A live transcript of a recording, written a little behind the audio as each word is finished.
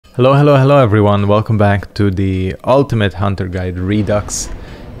Hello everyone, welcome back to the Ultimate Hunter Guide Redux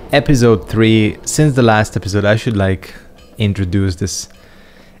episode 3. Since the last episode I should introduce this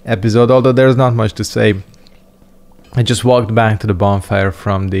episode, although there's not much to say. I just walked back to the bonfire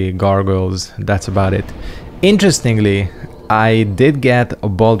from the gargoyles, that's about it. Interestingly, I did get a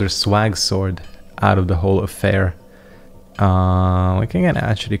Baldur swag sword out of the whole affair. We can get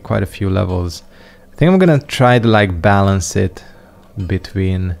actually quite a few levels. I think I'm gonna try to balance it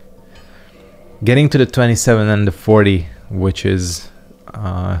between getting to the 27 and the 40, which is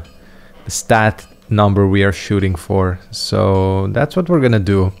the stat number we are shooting for. So that's what we're gonna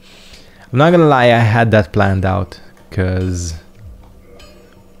do. I'm not gonna lie, I had that planned out because,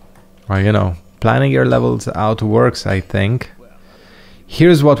 well, you know, planning your levels out works, I think.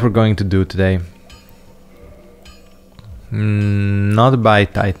 Here's what we're going to do today. Not buy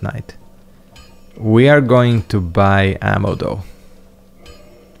Titanite. We are going to buy ammo though.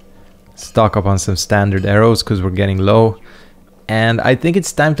 Stock up on some standard arrows because we're getting low. And I think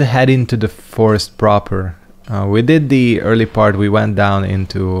it's time to head into the forest proper. We did the early part, we went down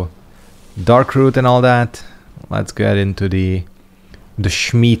into Darkroot and all that. Let's get into the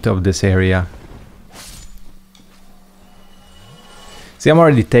schmeat of this area. See, I'm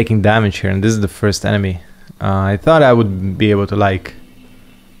already taking damage here and this is the first enemy. I thought I would be able to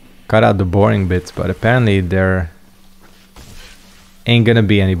cut out the boring bits, but apparently there ain't gonna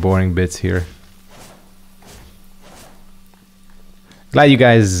be any boring bits here. Glad you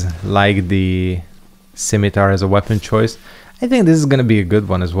guys like the scimitar as a weapon choice. I think this is gonna be a good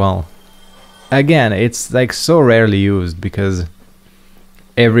one as well. Again, it's so rarely used because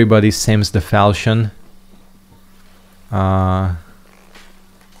everybody sims the falchion.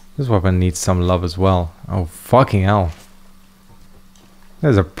 This weapon needs some love as well. Oh fucking hell.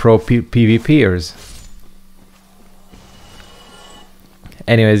 Those are pro PvPers.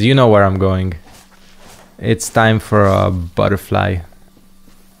 Anyways, you know where I'm going. It's time for a butterfly.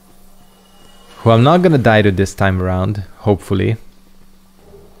 Who I'm not gonna die to this time around, hopefully.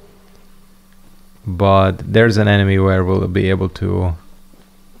 But there's an enemy where we'll be able to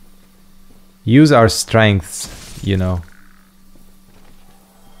use our strengths, you know.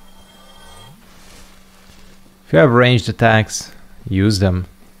 If you have ranged attacks, use them.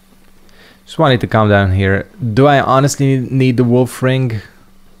 Just wanted to calm down here. Do I honestly need the wolf ring?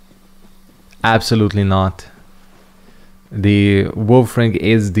 Absolutely not. The wolf ring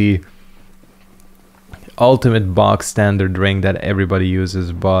is the ultimate box standard ring that everybody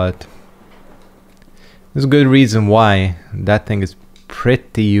uses, but there's a good reason why. That thing is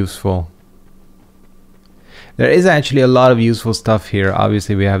pretty useful. There is actually a lot of useful stuff here.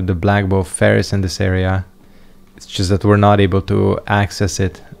 Obviously we have the black bow Ferris in this area. It's just that we're not able to access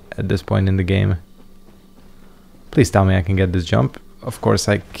it at this point in the game. Please tell me I can get this jump. Of course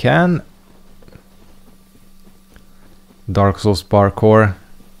I can. Dark Souls parkour.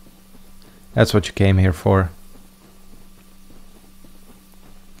 That's what you came here for.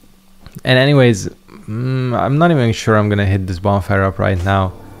 And anyways, I'm not even sure I'm gonna hit this bonfire up right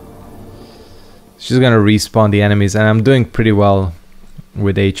now. It's just gonna respawn the enemies and I'm doing pretty well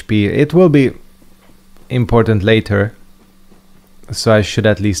with HP. It will be important later, so I should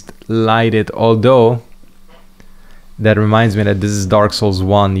at least light it, although that reminds me that this is Dark Souls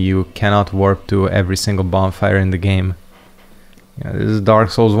 1. You cannot warp to every single bonfire in the game. Yeah, this is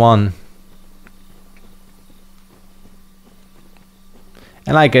Dark Souls 1.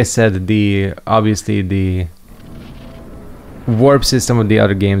 And like I said, obviously the warp system of the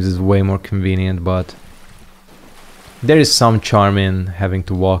other games is way more convenient, but there is some charm in having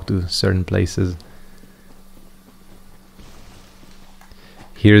to walk to certain places.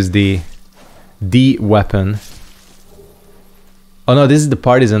 Here's the weapon. Oh no, this is the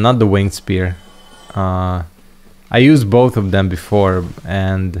partisan, not the winged spear. I used both of them before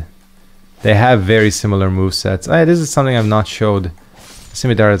and they have very similar movesets. This is something I've not showed.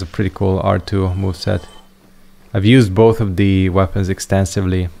 Scimitar has a pretty cool R2 moveset. I've used both of the weapons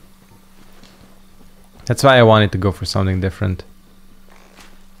extensively. That's why I wanted to go for something different.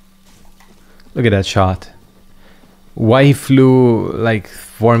 Look at that shot. Why he flew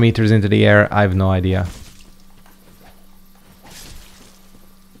 4 meters into the air, I have no idea.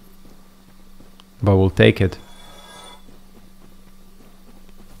 But we'll take it.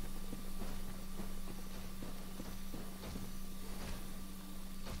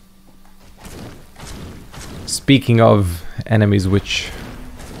 Speaking of enemies which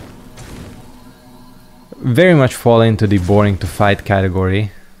very much fall into the boring to fight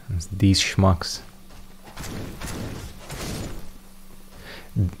category, it's these schmucks.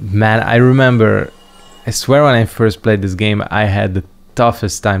 Man, I remember, I swear when I first played this game, I had the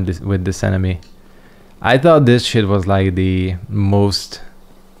toughest time with this enemy. I thought this shit was like the most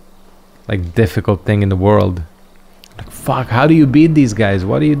like difficult thing in the world. Like, fuck, how do you beat these guys?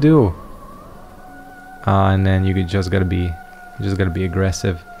 What do you do? And then you just gotta be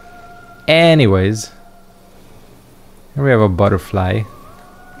aggressive. Anyways, here we have a butterfly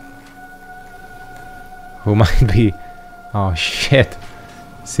who might be, oh shit,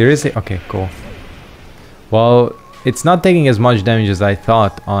 seriously? Okay, cool. Well, it's not taking as much damage as I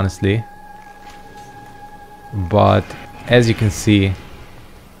thought, honestly, but as you can see,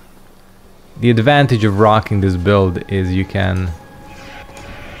 the advantage of rocking this build is you can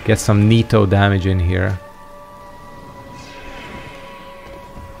get some neato damage in here.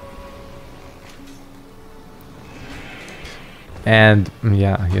 And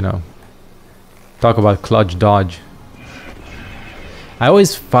yeah, you know, talk about clutch dodge. I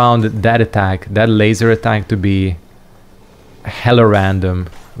always found that attack, that laser attack, to be hella random.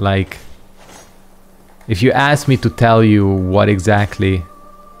 Like, if you ask me to tell you what exactly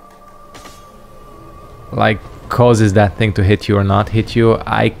like causes that thing to hit you or not hit you,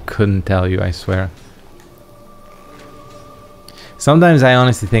 I couldn't tell you, I swear. Sometimes I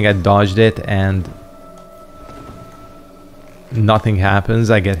honestly think I dodged it and nothing happens,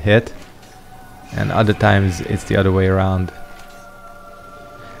 I get hit, and other times it's the other way around.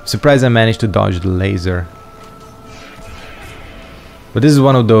 I'm surprised I managed to dodge the laser. But this is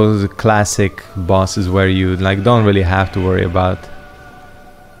one of those classic bosses where you like don't really have to worry about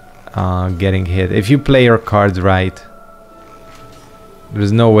getting hit. If you play your cards right,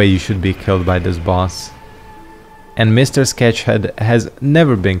 there's no way you should be killed by this boss. And MrSketchead has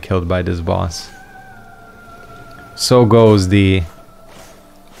never been killed by this boss. So goes the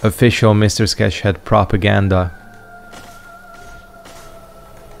official MrSketchead propaganda.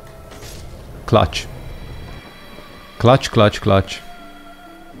 Clutch. Clutch, clutch, clutch.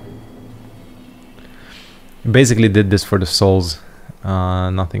 Basically did this for the souls.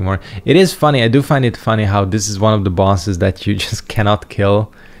 Nothing more. It is funny, I do find it funny how this is one of the bosses that you just cannot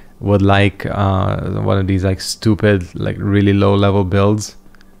kill with like one of these like stupid, like really low level builds,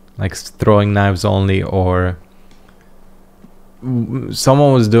 like throwing knives only, or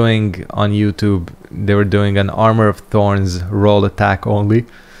someone was doing on YouTube, they were doing an Armor of Thorns roll attack only.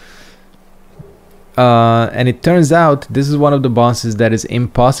 And it turns out this is one of the bosses that is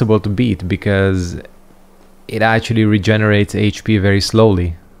impossible to beat because it actually regenerates HP very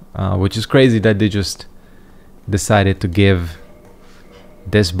slowly, which is crazy that they just decided to give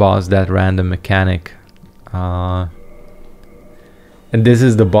this boss that random mechanic. And this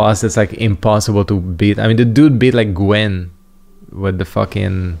is the boss that's like impossible to beat. I mean, the dude beat like Gwen with the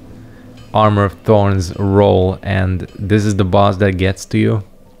fucking Armor of Thorns roll, and this is the boss that gets to you.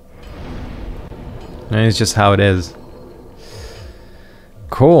 And it's just how it is.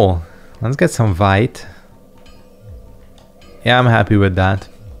 Cool. Let's get some Vite. Yeah, I'm happy with that.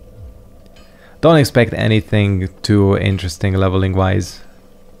 Don't expect anything too interesting leveling wise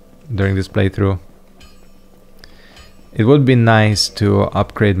during this playthrough. It would be nice to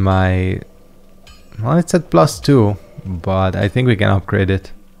upgrade my... Well, it's at +2, but I think we can upgrade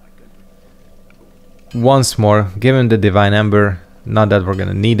it once more. Given the Divine Ember, not that we're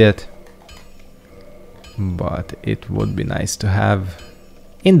gonna need it, but it would be nice to have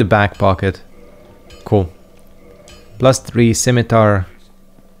in the back pocket. Cool. +3 Scimitar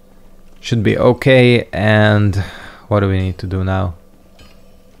should be okay. And what do we need to do now?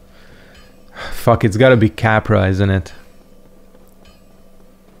 Fuck, it's gotta be Capra, isn't it?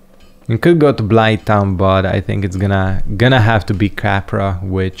 We could go to Blighttown, but I think it's gonna have to be Capra,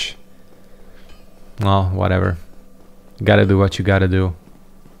 which, well, whatever. Gotta do what you gotta do.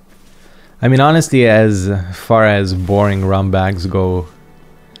 I mean, honestly, as far as boring runbacks go,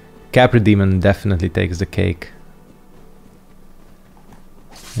 Capra Demon definitely takes the cake.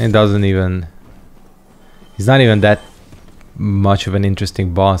 It doesn't even... He's not even that much of an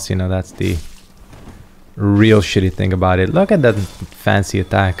interesting boss, you know, that's the real shitty thing about it. Look at that fancy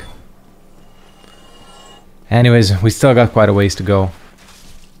attack. Anyways, we still got quite a ways to go.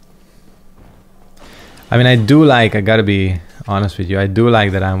 I mean, I do like, I gotta be honest with you, I do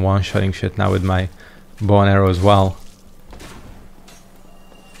like that I'm one-shotting shit now with my bow and arrow as well.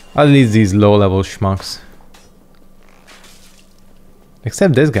 At least these low-level schmucks.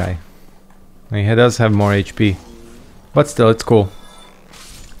 Except this guy. I mean, he does have more HP. But still, it's cool.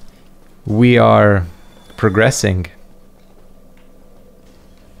 We are progressing.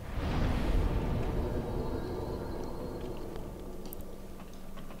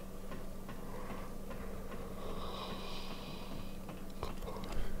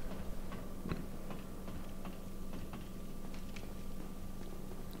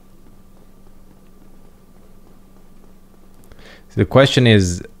 So the question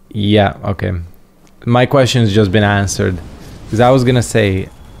is, yeah, okay. My question's just been answered. Because I was gonna say,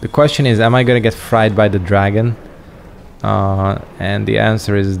 the question is, am I gonna get fried by the dragon? And the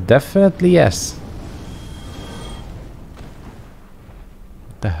answer is definitely yes.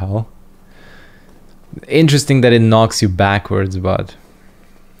 What the hell? Interesting that it knocks you backwards, but...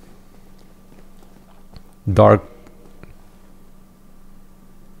 Dark...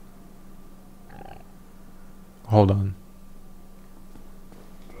 Hold on.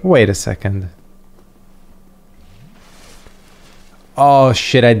 Wait a second. Oh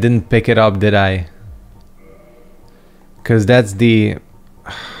shit, I didn't pick it up, did I? Because that's the...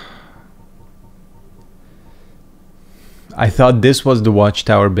 I thought this was the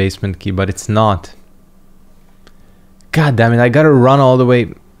watchtower basement key, but it's not. God damn it, I gotta run all the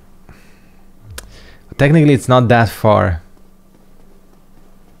way. Technically, it's not that far.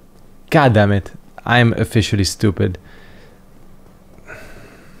 God damn it, I'm officially stupid.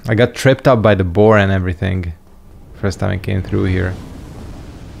 I got tripped up by the boar and everything. First time I came through here.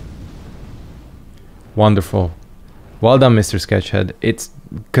 Wonderful. Well done, MrSketchead. It's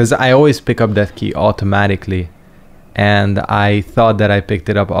because I always pick up that key automatically. And I thought that I picked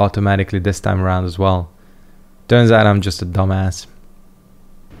it up automatically this time around as well. Turns out I'm just a dumbass.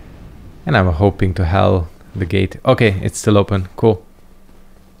 And I'm hoping to hell the gate. Okay, it's still open. Cool.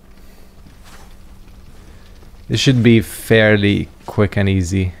 This should be fairly quick and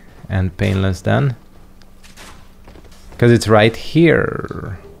easy and painless then. Because it's right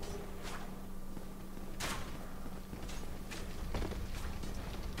here.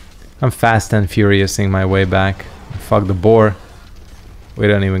 I'm fast and furiousing my way back. Fuck the boar. We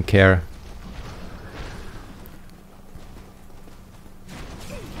don't even care.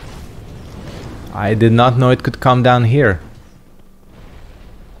 I did not know it could come down here.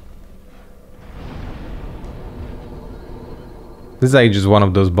 This is like just one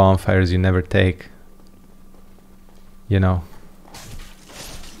of those bonfires you never take. You know.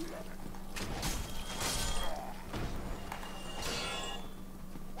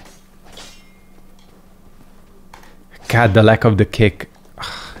 God, the lack of the kick.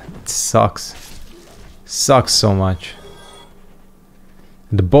 It sucks. Sucks so much.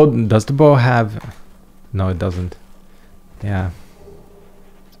 The bow, does the bow have... No, it doesn't. Yeah.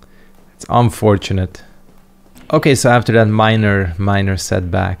 It's unfortunate. Okay, so after that minor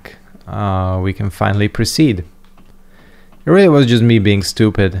setback, we can finally proceed. It really was just me being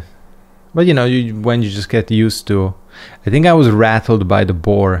stupid. But you know, when you just get used to... I think I was rattled by the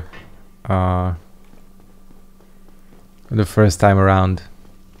boar. The first time around.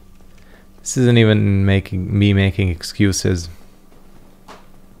 This isn't even me making excuses.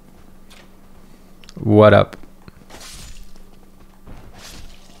 What up?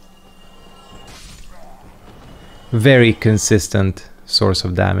 Very consistent source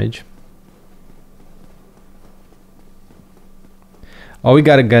of damage. All we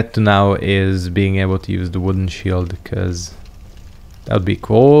gotta get to now is being able to use the wooden shield, because that would be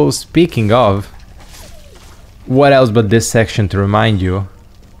cool. Speaking of, what else but this section to remind you?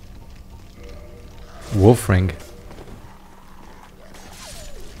 Wolf ring.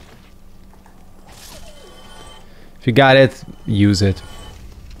 If you got it, use it.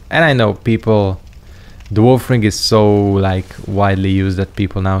 And I know people... The wolf ring is so like widely used that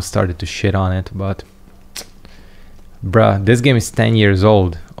people now started to shit on it, but... Bruh, this game is 10 years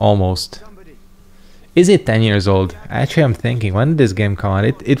old, almost. Is it 10 years old? Actually, I'm thinking, when did this game come out?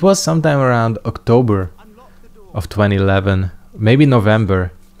 It was sometime around October of 2011. Maybe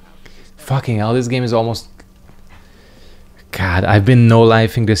November. Fucking hell, this game is almost... God, I've been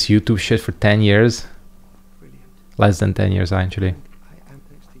no-lifing this YouTube shit for 10 years. Less than 10 years, actually.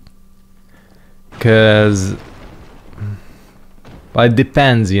 Because... Well, it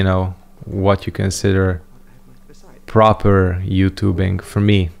depends, you know, what you consider proper YouTubing for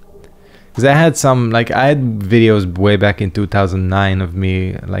me. Because I had some, like, I had videos way back in 2009 of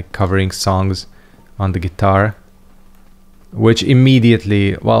me, like, covering songs on the guitar. Which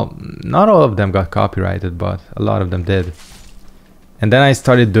immediately, well, not all of them got copyrighted, but a lot of them did. And then I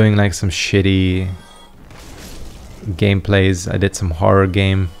started doing, like, some shitty gameplays. I did some horror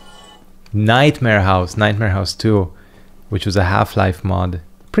game. Nightmare House 2, which was a Half-Life mod.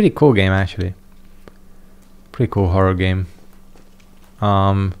 Pretty cool game, actually. Pretty cool horror game.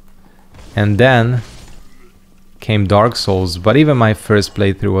 And then came Dark Souls, but even my first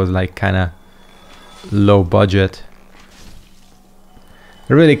playthrough was like kind of low budget.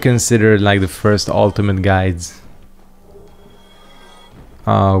 I really considered like the first Ultimate Guides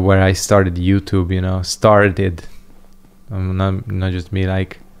where I started YouTube, you know, started. Not just me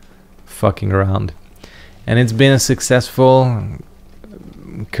like fucking around. and it's been a successful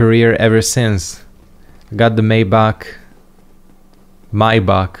career ever since. Got the Maybach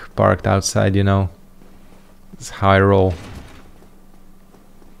parked outside, you know. That's how I roll.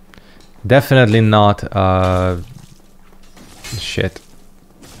 Definitely not shit.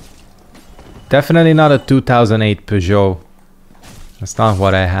 Definitely not a 2008 Peugeot. That's not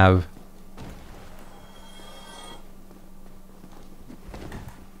what I have.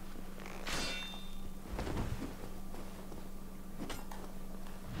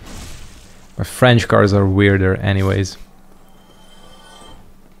 But French cars are weirder anyways.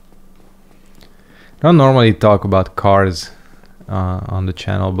 I don't normally talk about cars on the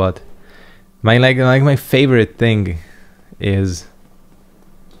channel, but my favorite thing is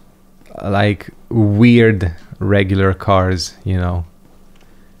like weird regular cars, you know.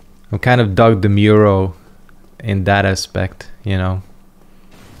 I'm kind of Doug DeMuro in that aspect, you know.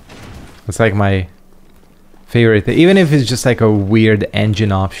 It's like my favorite thing, even if it's just like a weird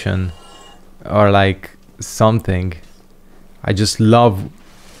engine option or like something. I just love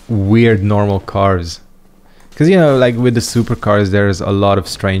weird normal cars, because you know, like with the supercars there's a lot of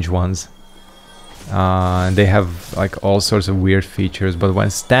strange ones, and they have like all sorts of weird features, but when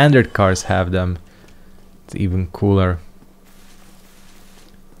standard cars have them, it's even cooler.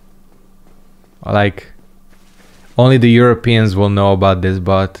 Like, only the Europeans will know about this,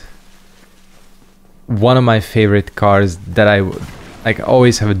 but one of my favorite cars that I like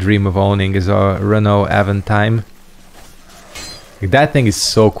always have a dream of owning is a Renault Aventime. That thing is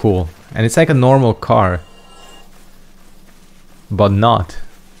so cool, and it's like a normal car, but not,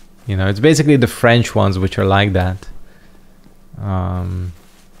 you know. It's basically the French ones which are like that.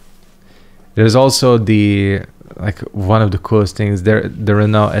 There's also the, like, one of the coolest things there, the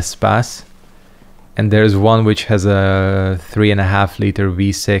Renault Espace, and there's one which has a 3.5 liter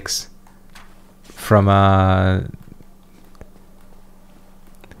V6 from a,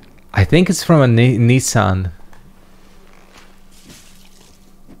 I think it's from a Nissan.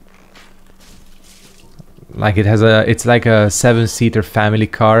 Like it has a, it's like a 7-seater family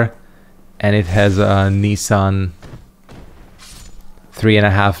car, and it has a Nissan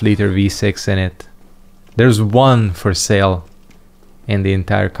 3.5 liter V6 in it. There's one for sale in the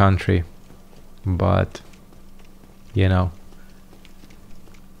entire country, but you know,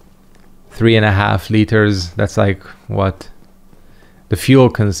 3.5 liters, that's like what the fuel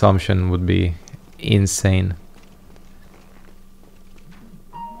consumption would be. Insane.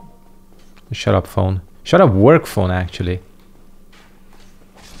 Shut up, phone. Shut up, work phone, actually.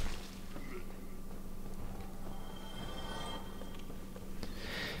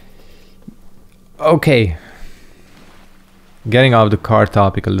 Okay. Getting off the car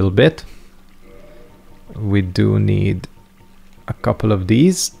topic a little bit. We do need a couple of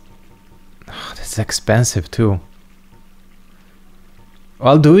these. Oh, that's expensive too.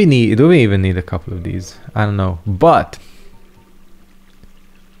 Well, do we even need a couple of these? I don't know, but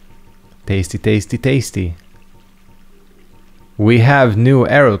tasty, tasty, tasty. We have new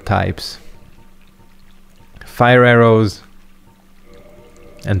arrow types. Fire arrows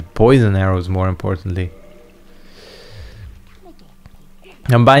and poison arrows, more importantly.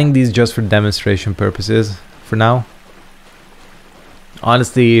 I'm buying these just for demonstration purposes for now.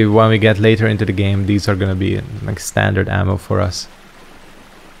 Honestly, when we get later into the game, these are gonna be like standard ammo for us.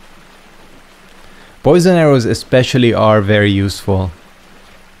 Poison arrows especially are very useful,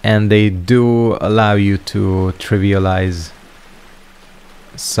 and they do allow you to trivialize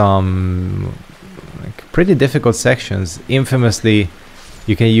some like pretty difficult sections. Infamously,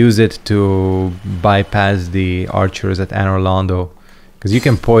 you can use it to bypass the archers at Anor Londo, because you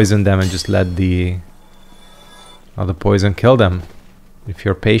can poison them and just let the poison kill them if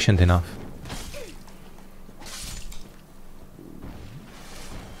you're patient enough.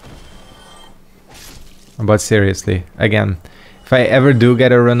 But seriously, again, if I ever do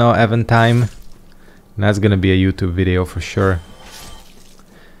get a Renault Aventime, that's gonna be a YouTube video for sure.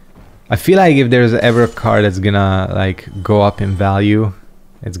 I feel like if there's ever a car that's gonna like go up in value,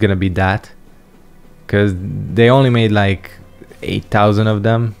 it's gonna be that, because they only made like 8,000 of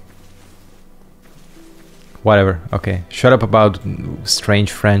them. Whatever. Okay, shut up about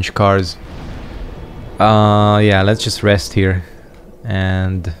strange French cars. Yeah, let's just rest here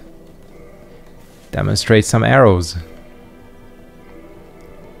and demonstrate some arrows.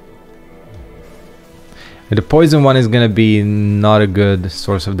 The poison one is gonna be not a good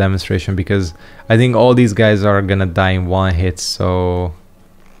source of demonstration, because I think all these guys are gonna die in one hit, so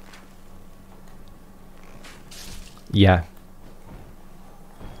yeah.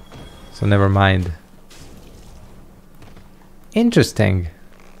 So never mind. Interesting.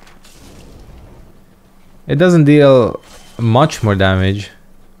 It doesn't deal much more damage.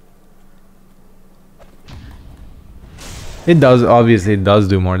 It does, obviously it does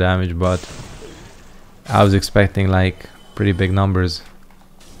do more damage, but I was expecting like pretty big numbers.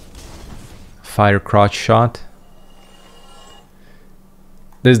 Fire crotch shot.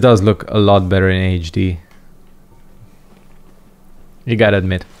 This does look a lot better in HD. You gotta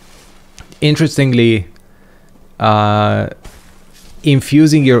admit. Interestingly,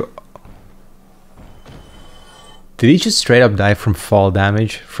 infusing your... Did he just straight up die from fall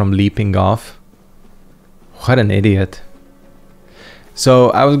damage, from leaping off? What an idiot. So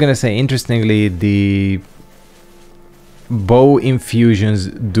I was gonna say, interestingly, the bow infusions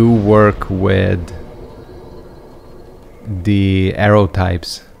do work with the arrow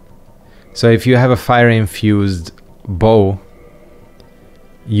types. So if you have a fire infused bow,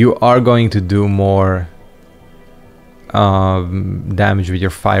 you are going to do more damage with your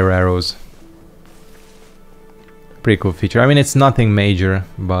fire arrows. Pretty cool feature. I mean, it's nothing major,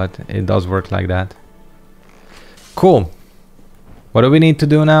 but it does work like that. Cool. What do we need to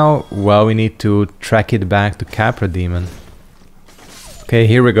do now? Well, we need to track it back to Capra Demon. Okay,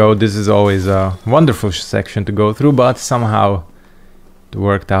 here we go. This is always a wonderful section to go through, but somehow it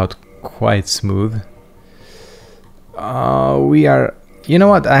worked out quite smooth. We are... You know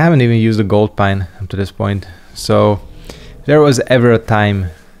what? I haven't even used the gold pine up to this point. So, if there was ever a time,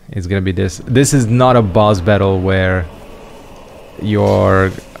 it's gonna be this. This is not a boss battle where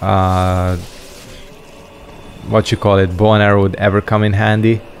your what you call it, bow and arrow would ever come in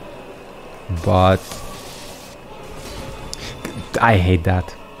handy. But I hate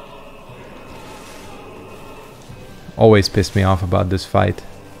that. Always pissed me off about this fight.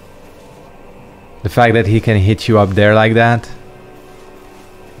 The fact that he can hit you up there like that.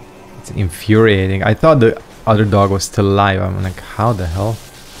 It's infuriating. I thought the other dog was still alive. I'm like, how the hell?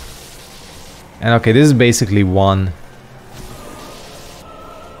 And okay, this is basically one.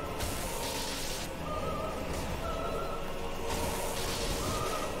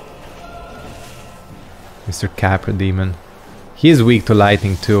 Mr. Capra Demon. He is weak to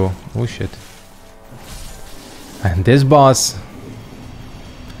lighting too. Oh shit. And this boss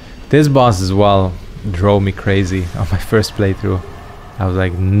as well drove me crazy on my first playthrough. I was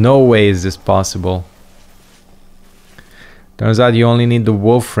like, no way is this possible. Turns out you only need the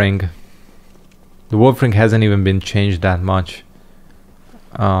wolf ring. The wolf ring hasn't even been changed that much.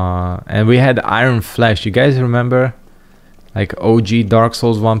 And we had iron flesh. You guys remember? Like OG Dark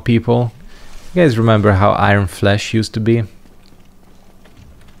Souls 1 people? You guys remember how iron flesh used to be?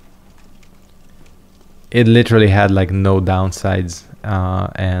 It literally had like no downsides.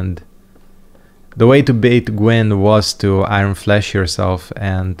 And the way to bait Gwyn was to iron flesh yourself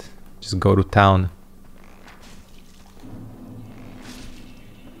and just go to town.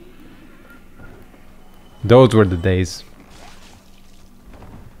 Those were the days.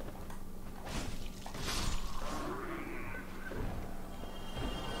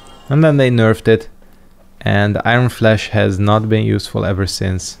 And then they nerfed it, and iron flesh has not been useful ever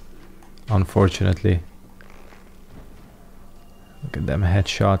since, unfortunately. Look at them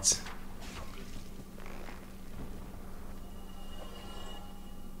headshots.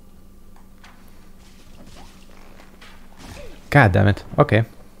 God damn it. Okay.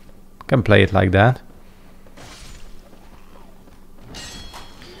 Can play it like that.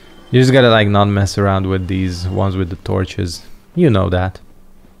 You just gotta like not mess around with these ones with the torches. You know that.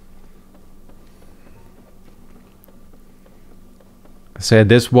 So yeah,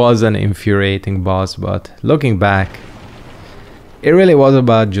 this was an infuriating boss, but looking back, it really was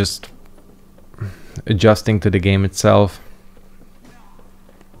about just adjusting to the game itself.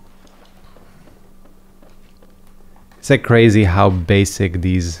 It's like crazy how basic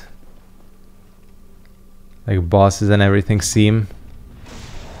these like bosses and everything seem.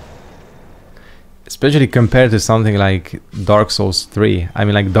 Especially compared to something like Dark Souls 3. I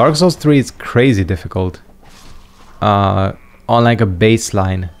mean, like Dark Souls 3 is crazy difficult on like a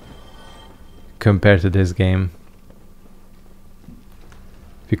baseline compared to this game.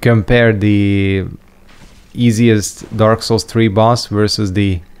 If you compare the easiest Dark Souls 3 boss versus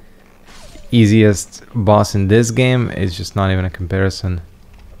the easiest boss in this game, it's just not even a comparison.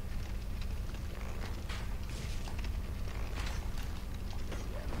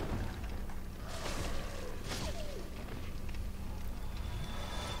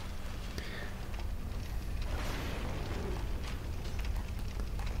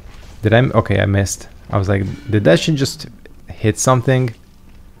 Did I? Okay, I missed. I was like, did that shit just hit something?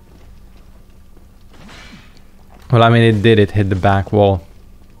 Well, I mean, it did. It hit the back wall.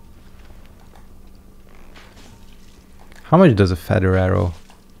 How much does a feather arrow?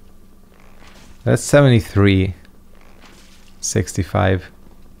 That's 73. 65.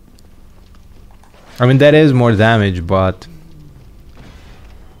 I mean, that is more damage, but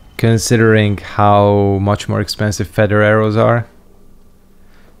considering how much more expensive feather arrows are,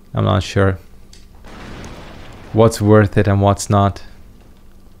 I'm not sure what's worth it and what's not.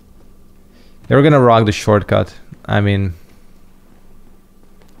 Yeah, we're gonna rock the shortcut. I mean,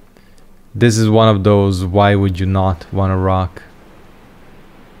 this is one of those why would you not want to rock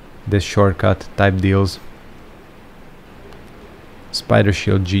this shortcut type deals. Spider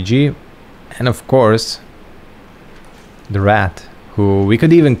shield GG. And of course, the rat, who we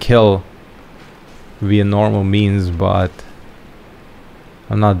could even kill via normal means, but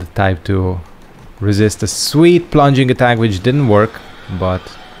I'm not the type to resist a sweet plunging attack, which didn't work, but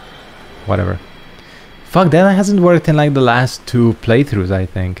whatever. Fuck, that hasn't worked in like the last 2 playthroughs, I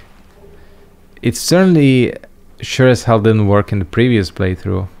think. It certainly sure as hell didn't work in the previous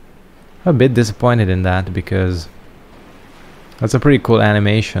playthrough. I'm a bit disappointed in that, because that's a pretty cool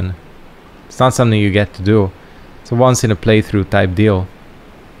animation. It's not something you get to do. It's a once in a playthrough type deal.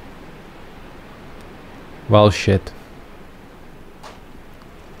 Well, shit.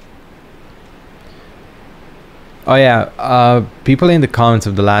 Oh yeah, people in the comments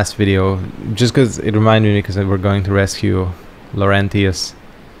of the last video, just because it reminded me because we're going to rescue Laurentius,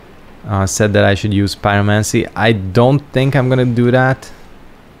 said that I should use pyromancy. I don't think I'm gonna do that.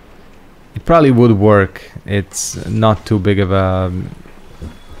 It probably would work. It's not too big of a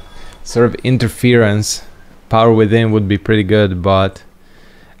sort of interference. Power within would be pretty good, but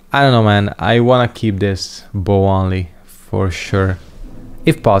I don't know, man. I want to keep this bow only for sure,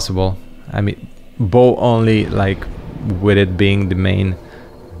 if possible. I mean, bow only, like with it being the main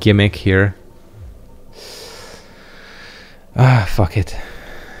gimmick here. Ah, fuck it.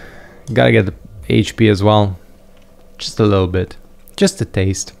 Gotta get the HP as well, just a little bit, just a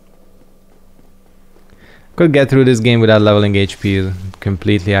taste. Could get through this game without leveling HP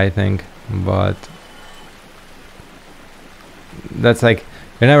completely, I think, but that's like,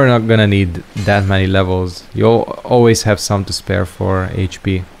 you're never not gonna need that many levels. You'll always have some to spare for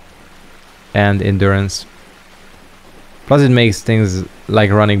HP and endurance. Plus it makes things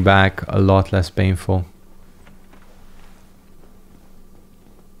like running back a lot less painful.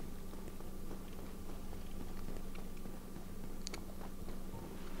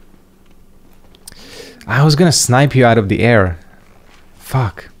 I was gonna snipe you out of the air.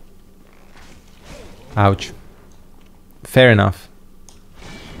 Fuck. Ouch. Fair enough.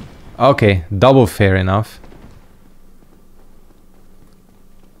 Okay, double fair enough.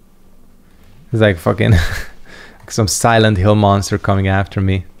 It's like fucking some Silent Hill monster coming after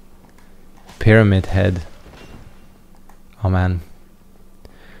me. Pyramid head. Oh man.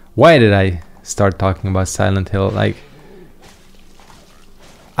 Why did I start talking about Silent Hill? Like,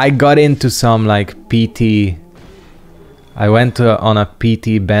 I got into some like PT. I went on a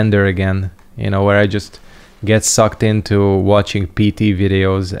PT bender again, you know, where I just get sucked into watching PT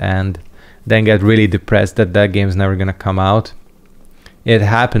videos and then get really depressed that that game's never gonna come out. It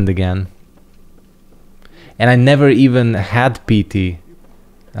happened again. And I never even had PT.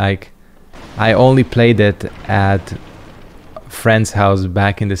 Like, I only played it at a friend's house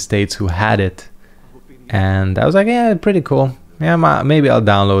back in the States who had it. And I was like, yeah, pretty cool. Yeah, maybe I'll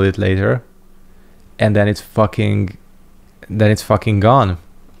download it later. And then it's fucking gone.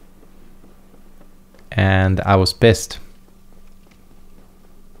 And I was pissed.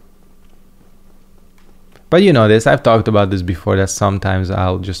 But you know this, I've talked about this before, that sometimes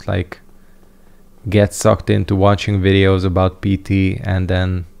I'll just like get sucked into watching videos about PT and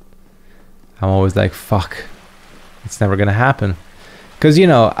then I'm always like, fuck, it's never gonna happen. Because, you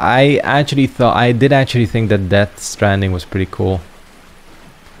know, I did actually think that Death Stranding was pretty cool.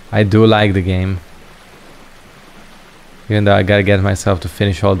 I do like the game. Even though I gotta get myself to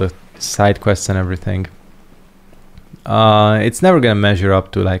finish all the side quests and everything. It's never gonna measure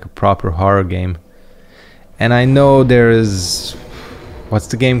up to like a proper horror game. And I know there is... what's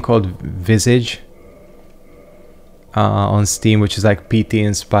the game called? Visage? On Steam, which is like PT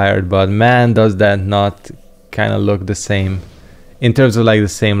inspired, but man, does that not kind of look the same. In terms of like the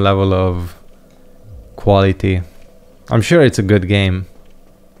same level of quality. I'm sure it's a good game.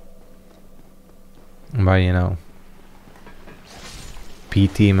 But you know.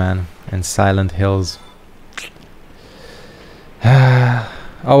 PT, man. And Silent Hills. Oh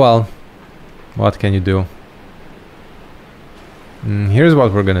well. What can you do? Here's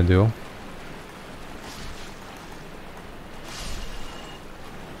what we're gonna do.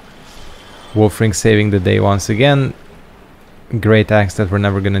 Wolfring saving the day once again. Great axe that we're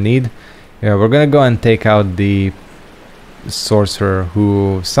never gonna need. Yeah, we're gonna go and take out the sorcerer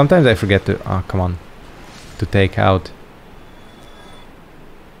who sometimes I forget to, oh come on, to take out.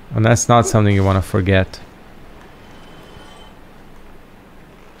 And that's not something you want to forget.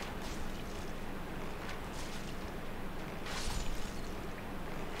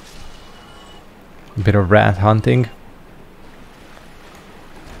 A bit of rat hunting.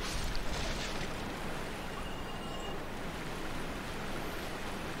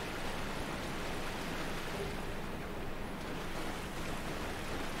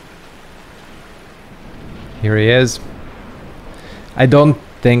 Here he is. I don't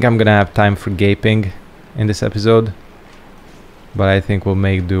think I'm gonna have time for gaping in this episode, but I think we'll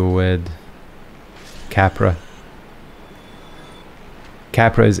make do with Capra.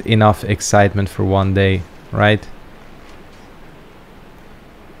 Capra is enough excitement for one day, right?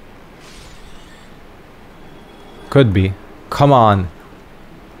 Could be. Come on.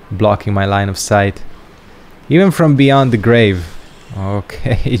 Blocking my line of sight. Even from beyond the grave.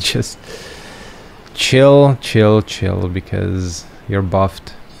 Okay, just chill, chill, chill, because you're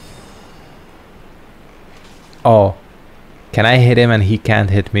buffed. Oh, can I hit him and he can't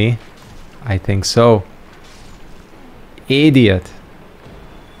hit me? I think so. Idiot.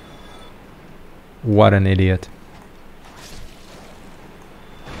 What an idiot.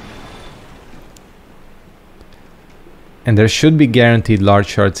 And there should be guaranteed large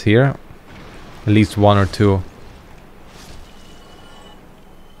shards here. At least one or two.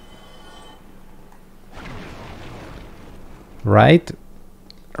 Right?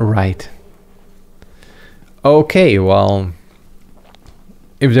 Right. Okay, well,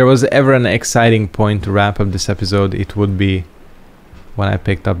 if there was ever an exciting point to wrap up this episode, it would be when I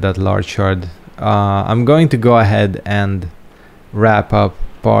picked up that large shard. I'm going to go ahead and wrap up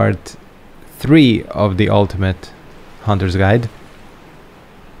part 3 of the Ultimate Hunter's Guide.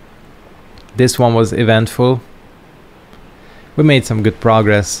 This one was eventful. We made some good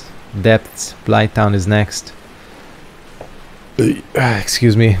progress. Depths, Blighttown is next.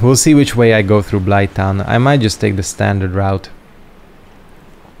 Excuse me. We'll see which way I go through Blighttown. I might just take the standard route,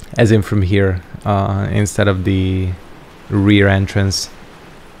 as in from here, instead of the rear entrance.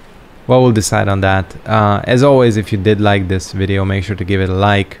 Well, we'll decide on that. As always, if you did like this video, make sure to give it a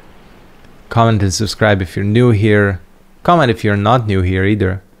like. Comment and subscribe if you're new here. Comment if you're not new here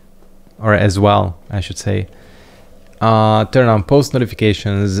either. Or as well, I should say. Turn on post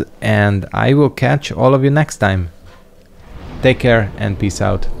notifications, and I will catch all of you next time. Take care and peace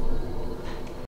out.